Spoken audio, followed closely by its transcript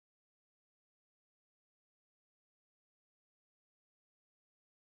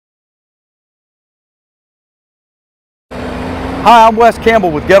Hi, I'm Wes Campbell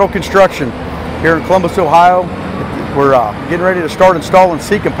with Goettle Construction here in Columbus, Ohio. We're getting ready to start installing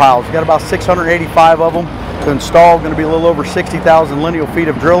seeking piles. We've got about 685 of them to install. Going to be a little over 60,000 lineal feet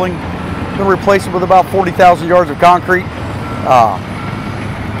of drilling. Going to replace it with about 40,000 yards of concrete.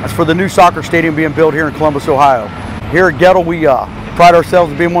 That's for the new soccer stadium being built here in Columbus, Ohio. Here at Goettle, we pride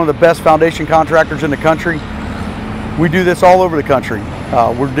ourselves as being one of the best foundation contractors in the country. We do this all over the country.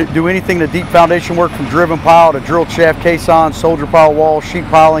 We do anything to deep foundation work, from driven pile to drilled shaft caissons, soldier pile walls, sheet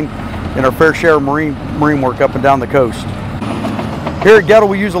piling, and our fair share of marine work up and down the coast. Here at Goettle,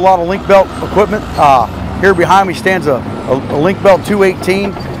 we use a lot of link belt equipment. Here behind me stands a link belt 218.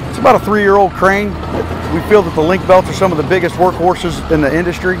 It's about a 3-year-old crane. We feel that the link belts are some of the biggest workhorses in the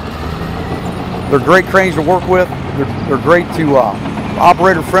industry. They're great cranes to work with. They're great to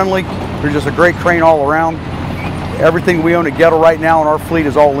operator friendly. They're just a great crane all around. Everything we own at Goettle right now in our fleet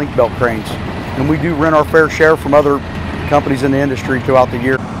is all link belt cranes. And we do rent our fair share from other companies in the industry throughout the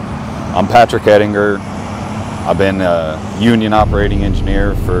year. I'm Patrick Ettinger. I've been a union operating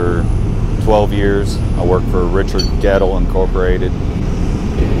engineer for 12 years. I work for Richard Goettle Incorporated.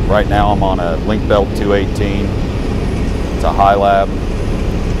 Right now I'm on a link belt 218. It's a high lab.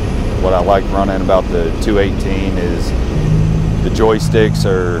 What I like running about the 218 is the joysticks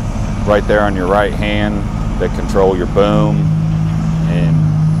are right there on your right hand that control your boom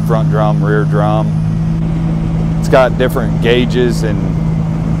and front drum, rear drum. It's got different gauges and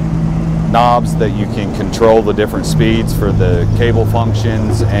knobs that you can control the different speeds for the cable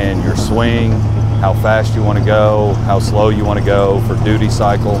functions and your swing, how fast you want to go, how slow you want to go for duty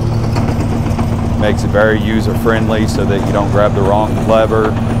cycle. Makes it very user friendly so that you don't grab the wrong lever,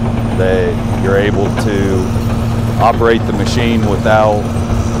 that you're able to operate the machine without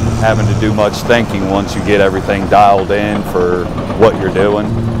having to do much thinking. Once you get everything dialed in for what you're doing,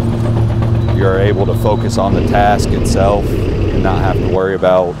 you're able to focus on the task itself and not have to worry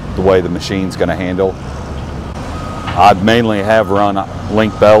about the way the machine's going to handle. I mainly have run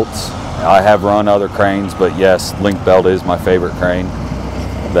link belts. I have run other cranes, but yes, link belt is my favorite crane.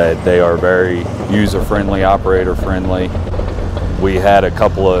 That they are very user-friendly, operator-friendly. We had a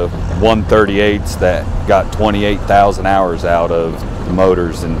couple of 138s that got 28,000 hours out of the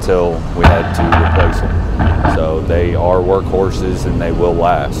motors until we had to replace them. So they are workhorses and they will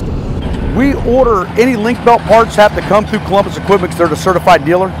last. We order any link belt parts have to come through Columbus Equipment because they're the certified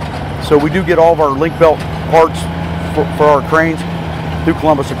dealer. So we do get all of our link belt parts for our cranes through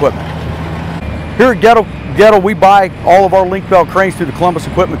Columbus Equipment. Here at Goettle, we buy all of our link belt cranes through the Columbus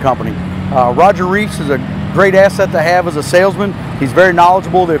Equipment Company. Roger Reese is a great asset to have as a salesman. He's very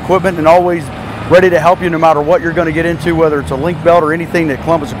knowledgeable of the equipment and always ready to help you no matter what you're going to get into, whether it's a link belt or anything that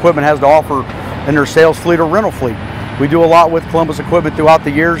Columbus Equipment has to offer in their sales fleet or rental fleet. We do a lot with Columbus Equipment throughout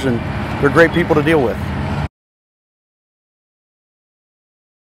the years, and they're great people to deal with.